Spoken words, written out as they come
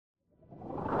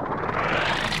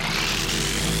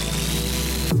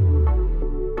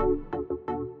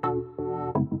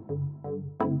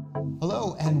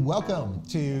Hello and welcome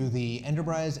to the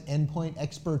Enterprise Endpoint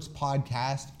Experts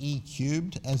Podcast,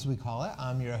 E-Cubed as we call it.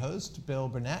 I'm your host, Bill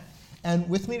Burnett, and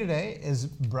with me today is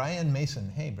Brian Mason.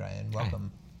 Hey Brian,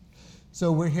 welcome. Hi.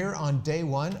 So we're here on day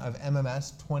one of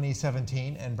MMS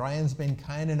 2017, and Brian's been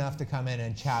kind enough to come in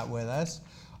and chat with us.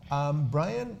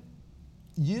 Brian,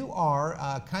 you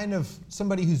are kind of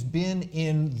somebody who's been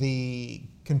in the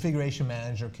configuration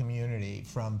manager community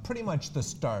from pretty much the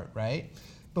start, right?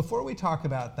 Before we talk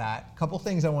about that, a couple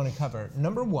things I want to cover.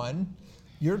 Number one,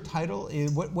 your title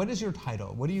is, what is your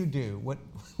title? What do you do?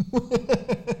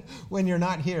 When you're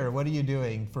not here, what are you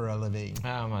doing for a living?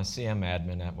 I'm a CM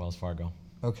admin at Wells Fargo.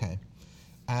 Okay.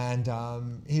 And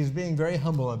he's being very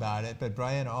humble about it, but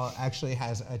Brian actually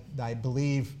has, I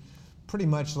believe, pretty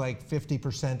much like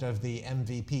 50% of the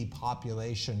MVP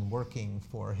population working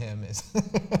for him.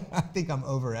 I think I'm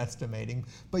overestimating,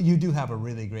 but you do have a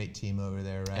really great team over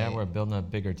there, right? Yeah, we're building a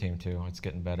bigger team too. It's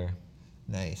getting better.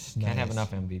 Nice. Can't have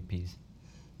enough MVPs.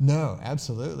 No,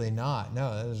 absolutely not.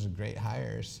 No, those are great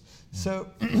hires. So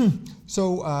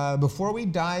before we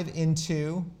dive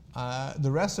into the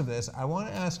rest of this, I want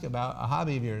to ask about a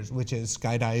hobby of yours, which is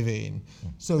skydiving.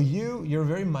 So you're a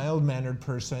very mild-mannered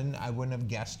person. I wouldn't have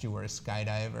guessed you were a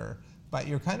skydiver, but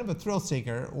you're kind of a thrill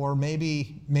seeker, or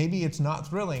maybe it's not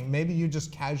thrilling. Maybe you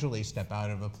just casually step out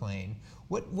of a plane.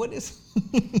 What is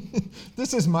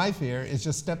this is my fear, is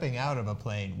just stepping out of a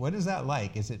plane. What is that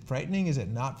like? Is it frightening? Is it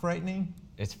not frightening?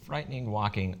 It's frightening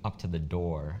walking up to the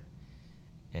door,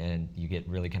 and you get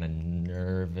really kind of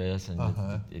nervous, and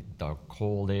the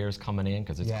cold air is coming in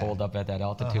because it's cold up at that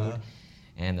altitude.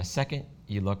 And the second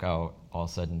you look out, all of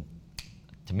a sudden,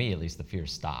 to me at least, the fear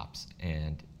stops,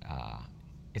 and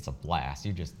it's a blast.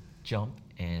 You just jump,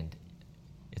 and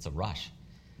it's a rush.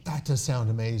 That does sound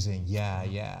amazing.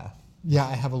 Yeah,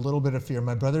 I have a little bit of fear.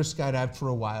 My brother skydived for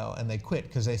a while, and they quit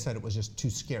because they said it was just too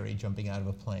scary jumping out of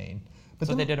a plane. But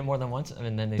so they did it more than once,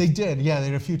 and then they did. Yeah, they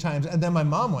did a few times, and then my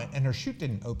mom went, and her chute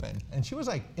didn't open, and she was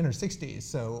like in her 60s.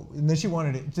 So and then she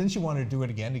wanted to do it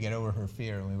again to get over her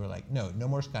fear, and we were like, no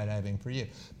more skydiving for you.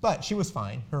 But she was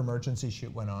fine. Her emergency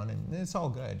chute went on, and it's all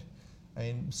good. I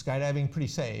mean, skydiving pretty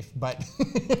safe, but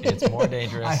it's more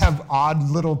dangerous. I have odd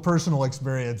little personal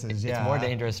experiences. It's more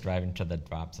dangerous driving to the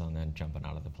drop zone than jumping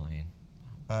out of the plane.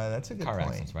 That's a good point. Car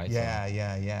accidents, right?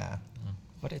 Yeah.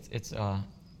 But it's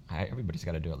everybody's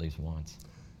got to do it at least once.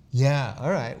 Yeah. All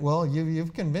right. Well,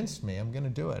 you've convinced me. I'm going to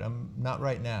do it. I'm not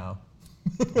right now.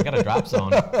 We got a drop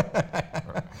zone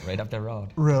right up the road.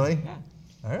 Really?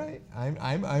 Yeah. All right.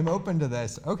 I'm open to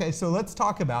this. Okay. So let's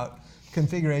talk about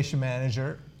Configuration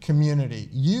Manager community.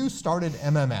 You started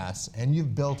MMS and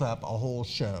you've built up a whole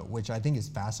show, which I think is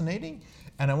fascinating.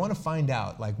 And I want to find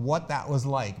out like what that was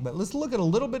like. But let's look at a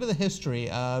little bit of the history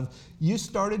of, you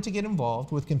started to get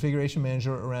involved with Configuration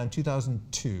Manager around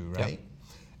 2002, right? Yep.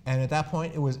 And at that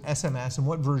point it was SMS, and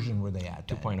what version were they at?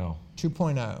 2.0.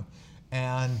 2.0.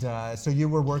 And so you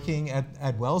were working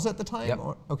at Wells at the time? Yep.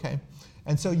 Okay.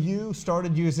 And so you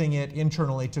started using it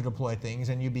internally to deploy things,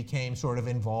 and you became sort of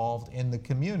involved in the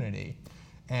community.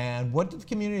 And what did the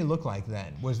community look like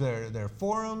then? Was there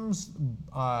forums?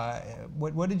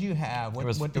 What did you have? What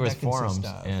did that consist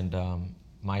of? And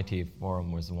my IT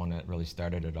forum was the one that really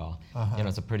started it all. You know,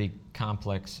 it's a pretty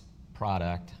complex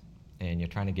product, and you're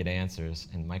trying to get answers,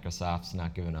 and Microsoft's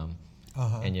not giving them.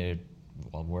 And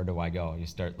well, where do I go? You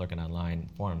start looking online.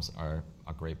 Forums are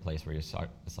a great place where you start.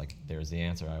 It's like, there's the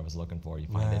answer I was looking for. You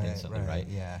find it instantly, right?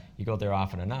 Yeah. You go there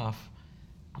often enough,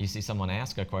 you see someone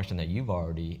ask a question that you've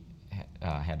already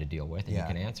had to deal with, and you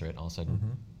can answer it. All of a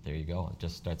sudden, there you go. It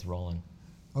just starts rolling.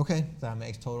 Okay, that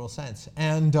makes total sense.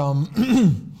 And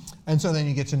and so then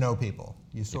you get to know people.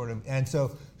 You sort of, and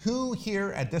so who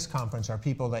here at this conference are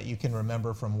people that you can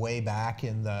remember from way back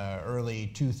in the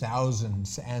early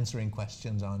 2000s answering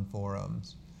questions on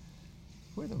forums?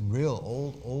 Who are the real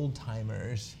old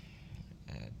timers?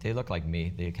 They look like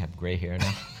me. They have gray hair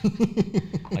now,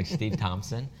 like Steve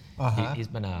Thompson. He's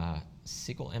been a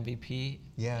SQL MVP,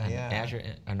 Azure,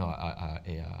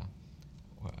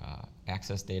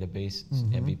 Access Database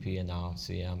MVP, and now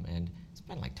CM, and it's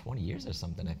been like 20 years or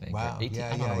something, I think. Wow. 18, I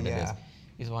don't know what it is.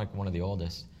 He's like one of the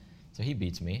oldest, so he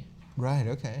beats me. Right.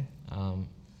 Okay.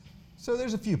 So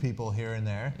there's a few people here and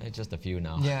there. Just a few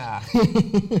now. Yeah.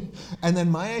 And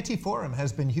then my IT forum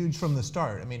has been huge from the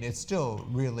start. I mean, it's still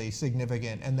really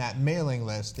significant, and that mailing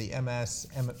list, the MMS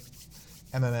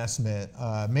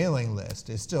mailing list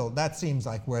is still, that seems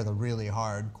like where the really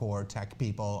hardcore tech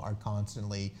people are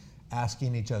constantly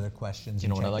asking each other questions. You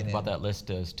know what I like about that list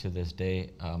is, to this day,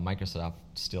 Microsoft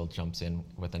still jumps in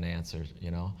with an answer,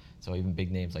 you know? So even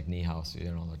big names like Niehaus,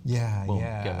 you know, like, boom,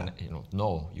 give an, you know,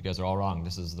 no, you guys are all wrong.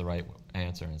 This is the right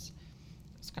answer. And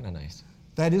it's kind of nice.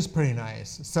 That is pretty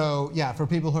nice. So yeah, for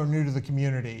people who are new to the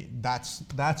community, that's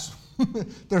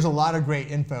there's a lot of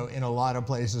great info in a lot of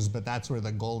places, but that's where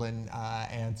the golden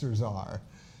answers are.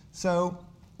 So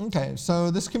okay,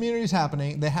 so this community is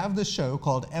happening. They have this show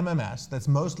called MMS that's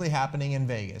mostly happening in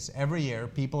Vegas. Every year,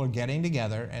 people are getting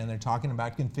together and they're talking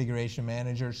about configuration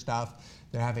manager stuff.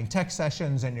 They're having tech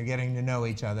sessions and you're getting to know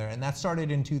each other. And that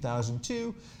started in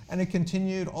 2002 and it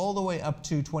continued all the way up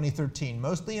to 2013,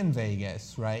 mostly in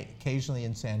Vegas, right? Occasionally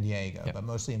in San Diego, but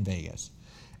mostly in Vegas.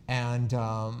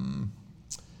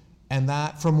 And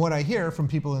that, from what I hear from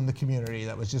people in the community,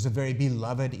 that was just a very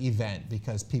beloved event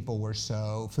because people were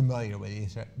so familiar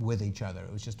with each other.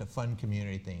 It was just a fun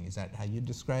community thing. Is that how you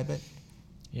describe it?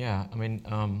 Yeah, I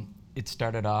mean, it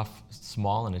started off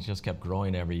small and it just kept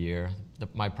growing every year.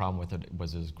 My problem with it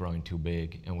was growing too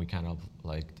big, and we kind of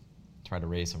like tried to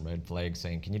raise some red flags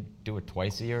saying, can you do it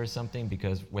twice a year or something?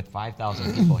 Because with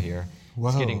 5,000 people here,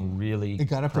 it's getting really It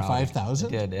got up to 5,000?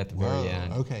 It did at the very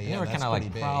end. Okay, yeah, and we were kind of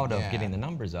like proud of getting the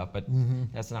numbers up, but Mm-hmm.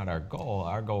 that's not our goal.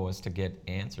 Our goal was to get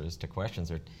answers to questions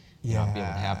or be able to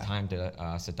have time to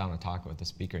sit down and talk with the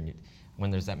speaker. And when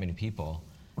there's that many people,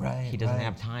 he doesn't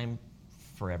have time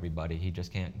for everybody. He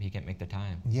can't make the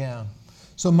time. Yeah.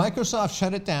 So Microsoft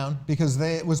shut it down because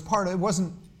it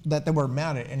wasn't that they were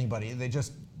mad at anybody. They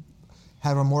just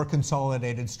had a more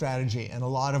consolidated strategy, and a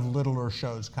lot of littler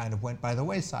shows kind of went by the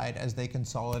wayside as they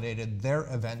consolidated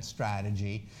their event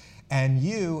strategy. And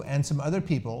you and some other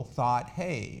people thought,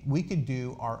 hey, we could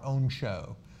do our own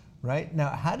show, right? Now,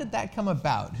 how did that come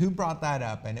about? Who brought that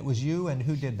up? And it was you, and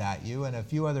who did that? You and a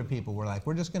few other people were like,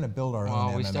 we're just going to build our own MMS.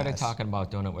 Well, we started talking about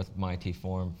doing it with MIT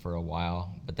Forum for a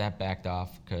while, but that backed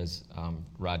off because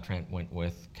Rod Trent went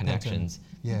with Connections,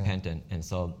 Penton, and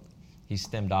so he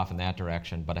stemmed off in that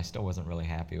direction, but I still wasn't really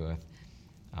happy with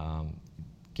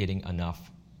getting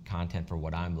enough content for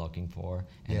what I'm looking for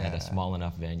and at a small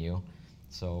enough venue.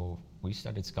 So we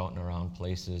started scouting around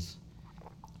places, I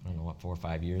don't know what, 4 or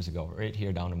 5 years ago. Right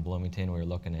here down in Bloomington, we were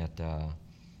looking at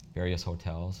various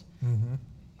hotels. Mm-hmm.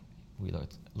 We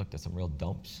looked at some real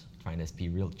dumps, trying to be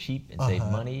real cheap and save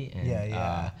money.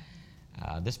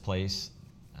 And this place,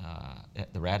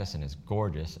 the Radisson, is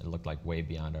gorgeous. It looked like way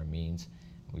beyond our means.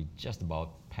 We just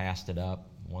about passed it up.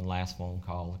 One last phone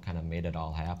call kind of made it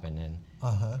all happen, and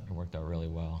it worked out really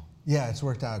well. Yeah, it's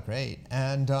worked out great.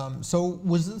 And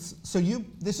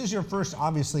this is your first,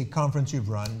 obviously, conference you've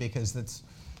run, because that's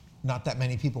not that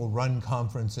many people run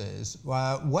conferences.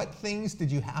 What things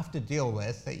did you have to deal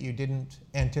with that you didn't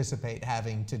anticipate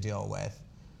having to deal with?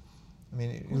 I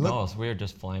mean, who knows? We were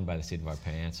just flying by the seat of our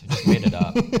pants. We just made it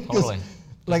up, totally.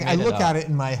 Like, I look at it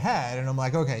in my head and I'm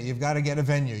like, okay, you've got to get a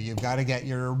venue, you've got to get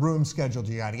your room scheduled,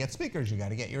 you got to get speakers, you got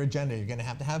to get your agenda, you're going to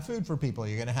have food for people,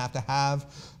 you're going to have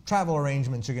travel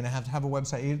arrangements, you're going to have a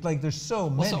website. Like, there's so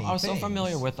many things. I was so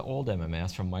familiar with the old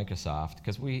MMS from Microsoft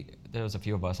because there was a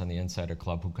few of us on the Insider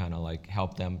Club who kind of like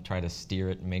helped them try to steer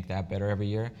it and make that better every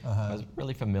year. I was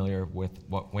really familiar with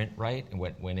what went right and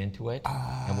what went into it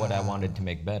and what I wanted to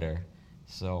make better.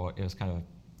 So it was kind of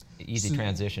easy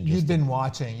transition. You'd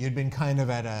been kind of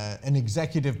at an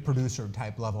executive producer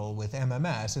type level with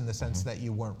MMS in the sense that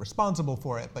you weren't responsible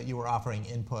for it, but you were offering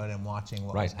input and watching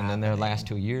what was happening. And then their last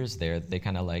 2 years there, they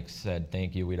kind of like said,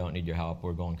 thank you, we don't need your help,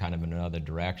 we're going kind of in another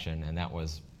direction, and that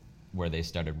was where they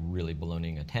started really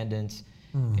ballooning attendance.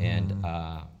 And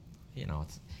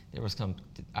there was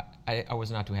I was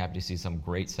not too happy to see some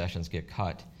great sessions get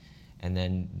cut. And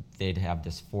then they'd have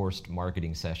this forced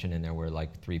marketing session in there where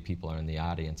like 3 people are in the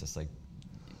audience. It's like,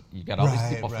 you got all these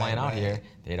people flying out here.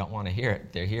 They don't want to hear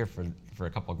it. They're here for a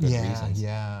couple of good reasons.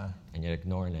 And you're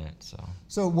ignoring it.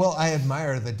 So well, I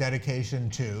admire the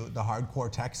dedication to the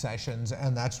hardcore tech sessions,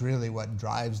 and that's really what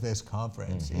drives this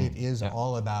conference. It is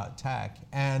all about tech.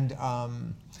 And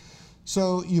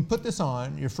so you put this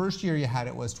on. Your first year you had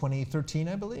it was 2013,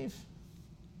 I believe.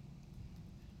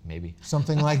 Maybe.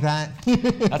 Something like that?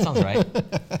 That sounds right.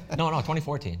 No,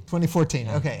 2014. 2014,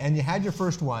 okay. And you had your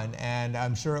first one, and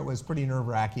I'm sure it was pretty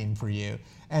nerve-wracking for you.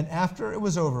 And after it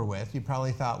was over with, you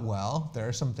probably thought, well, there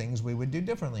are some things we would do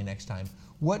differently next time.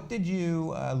 What did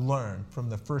you learn from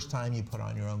the first time you put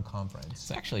on your own conference? It's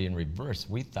actually in reverse.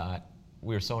 We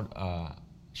were so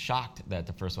shocked that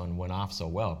the first one went off so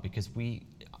well because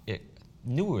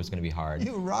knew it was going to be hard.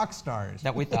 You rock stars.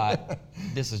 That we thought,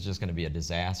 this is just going to be a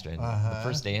disaster. And the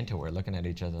first day into it, we're looking at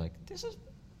each other like, this is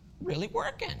really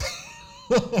working.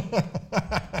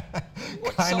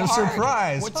 Kind of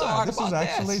surprised. What's so hard this about is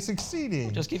actually succeeding.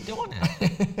 We'll just keep doing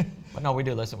it. But no, we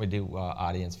do listen. We do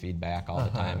audience feedback all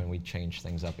the time, and we change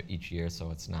things up each year,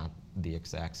 so it's not the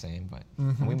exact same. But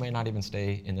and we may not even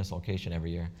stay in this location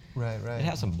every year. Right. It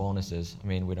has some bonuses. I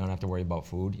mean, we don't have to worry about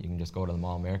food. You can just go to the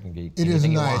Mall American, get it is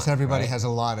anything nice. you want, Everybody right? has a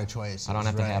lot of choices. I don't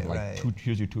have to have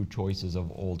here's your 2 choices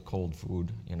of old cold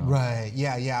food. Right.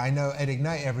 Yeah. I know at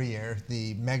Ignite every year,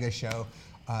 the mega show.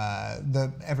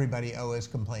 Everybody always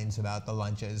complains about the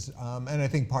lunches, and I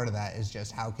think part of that is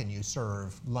just how can you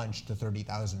serve lunch to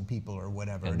 30,000 people or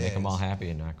whatever and it is. make them all happy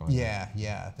and not going.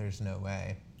 Yeah. There's no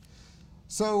way.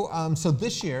 So, so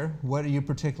this year, what are you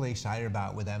particularly excited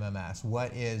about with MMS?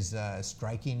 What is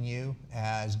striking you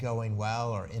as going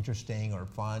well or interesting or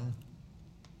fun?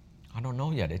 I don't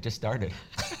know yet. It just started.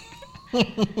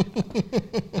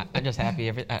 I'm just happy.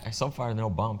 So far, no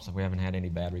bumps. We haven't had any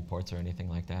bad reports or anything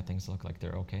like that. Things look like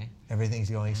they're okay. Everything's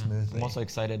going smoothly. I'm also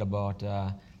excited about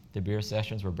the beer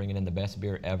sessions. We're bringing in the best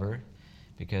beer ever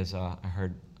because I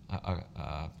heard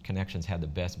Connections had the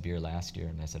best beer last year,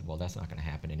 and I said, well, that's not going to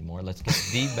happen anymore. Let's get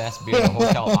the best beer the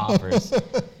hotel offers.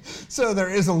 So there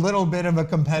is a little bit of a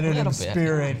competitive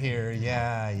spirit here.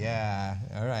 Yeah.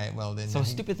 All right. Well, then. So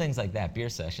stupid things like that. Beer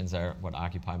sessions are what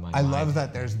occupy my mind. I love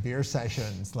that there's beer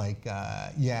sessions. Like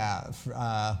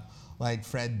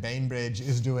Fred Bainbridge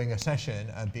is doing a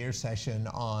beer session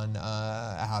on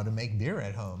how to make beer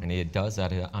at home. And he does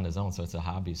that on his own, so it's a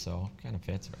hobby, so kind of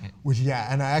fits, right?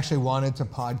 And I actually wanted to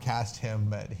podcast him,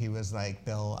 but he was like,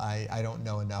 Bill, I don't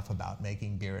know enough about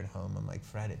making beer at home. I'm like,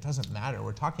 Fred, it doesn't matter.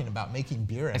 We're talking about making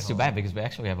beer at home. It's too bad because we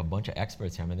actually have a bunch of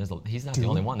experts here. I mean, he's not the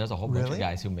only one. There's a whole bunch of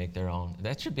guys who make their own.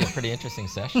 That should be a pretty interesting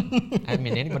session. I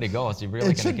mean, anybody goes, you're really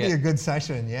going to get... It should be a good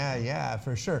session, yeah,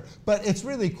 for sure. But it's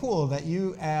really cool that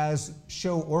you as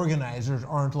show organizers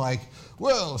aren't like,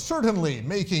 well, certainly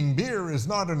making beer is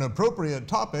not an appropriate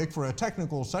topic for a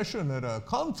technical session at a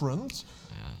conference.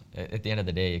 At the end of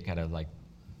the day, you kind of like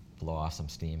blow off some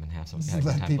steam and have some kind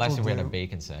of time. Last year we had a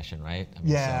bacon session, right? I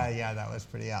mean, that was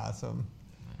pretty awesome.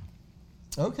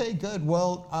 Yeah. Okay, good.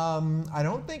 Well, I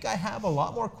don't think I have a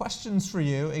lot more questions for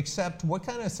you, except what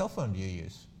kind of cell phone do you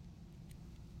use?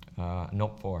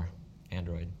 Note 4,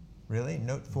 Android. Really?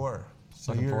 Note 4.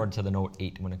 So looking forward to the Note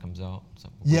 8 when it comes out. So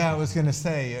I was going to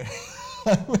say,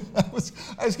 I was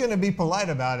going to be polite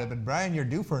about it, but Brian, you're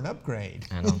due for an upgrade.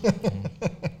 I know.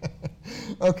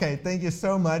 Okay, thank you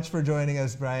so much for joining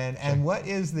us, Brian. Sure. And what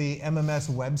is the MMS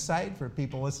website for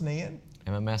people listening in?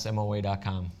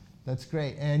 MMSMOA.com. That's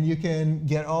great. And you can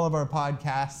get all of our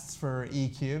podcasts for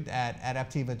eCubed at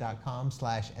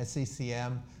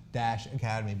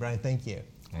adaptiva.com/SCCM-Academy. Brian, thank you.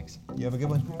 Thanks. You have a good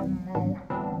one.